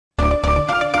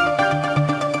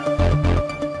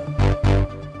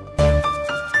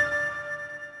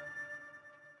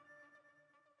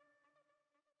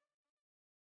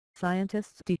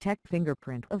Scientists detect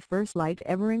fingerprint of first light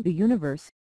ever in the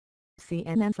universe.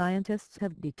 CNN scientists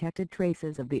have detected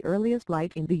traces of the earliest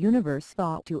light in the universe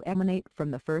thought to emanate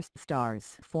from the first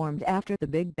stars formed after the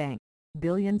Big Bang,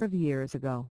 billions of years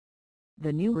ago.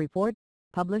 The new report,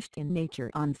 published in Nature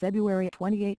on February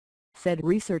 28, said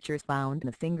researchers found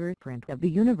the fingerprint of the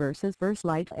universe's first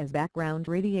light as background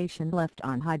radiation left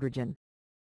on hydrogen.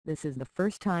 This is the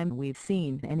first time we've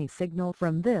seen any signal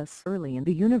from this early in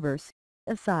the universe,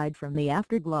 aside from the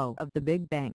afterglow of the Big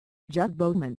Bang, Judd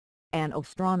Bowman, an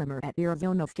astronomer at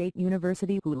Arizona State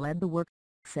University who led the work,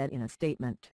 said in a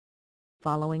statement.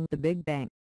 Following the Big Bang,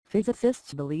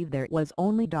 physicists believe there was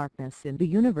only darkness in the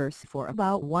universe for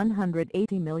about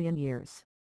 180 million years,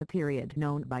 a period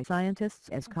known by scientists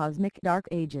as cosmic dark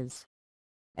ages.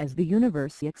 As the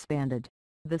universe expanded,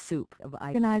 the soup of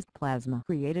ionized plasma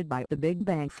created by the Big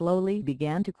Bang slowly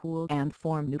began to cool and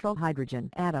form neutral hydrogen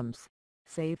atoms,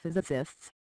 say physicists.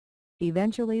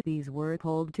 Eventually these were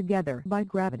pulled together by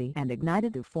gravity and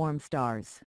ignited to form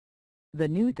stars. The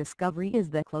new discovery is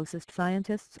the closest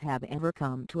scientists have ever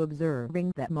come to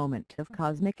observing that moment of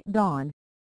cosmic dawn.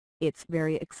 It's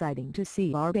very exciting to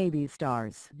see our baby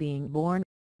stars being born,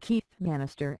 Keith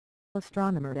Bannister,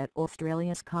 astronomer at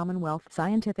Australia's Commonwealth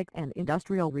Scientific and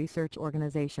Industrial Research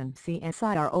Organisation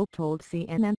CSIRO told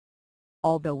CNN.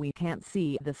 Although we can't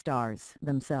see the stars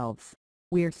themselves,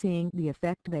 we're seeing the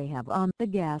effect they have on the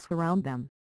gas around them.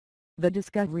 The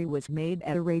discovery was made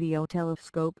at a radio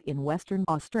telescope in Western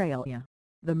Australia,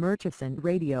 the Murchison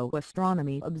Radio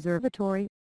Astronomy Observatory,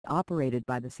 operated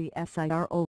by the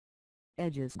CSIRO.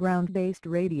 EDGE's ground-based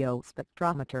radio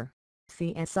spectrometer,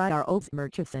 CSIRO's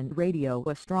Murchison Radio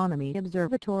Astronomy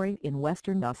Observatory in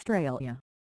Western Australia.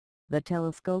 The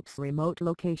telescope's remote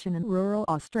location in rural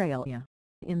Australia,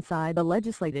 inside the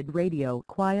legislated radio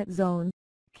quiet zone,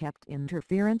 kept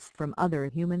interference from other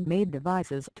human-made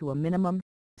devices to a minimum,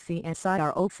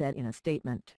 CSIRO said in a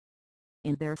statement.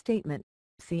 In their statement,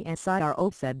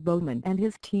 CSIRO said Bowman and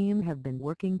his team have been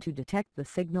working to detect the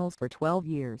signals for 12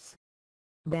 years.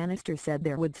 Bannister said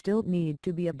there would still need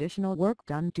to be additional work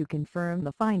done to confirm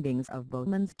the findings of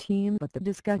Bowman's team, but the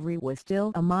discovery was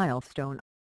still a milestone.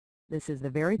 This is the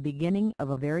very beginning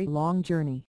of a very long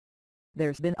journey.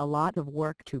 There's been a lot of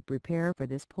work to prepare for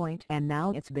this point and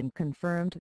now it's been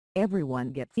confirmed.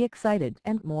 Everyone gets excited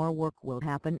and more work will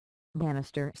happen,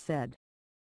 Bannister said.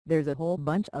 There's a whole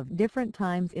bunch of different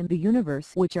times in the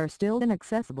universe which are still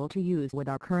inaccessible to use with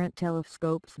our current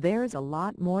telescopes. There's a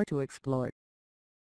lot more to explore.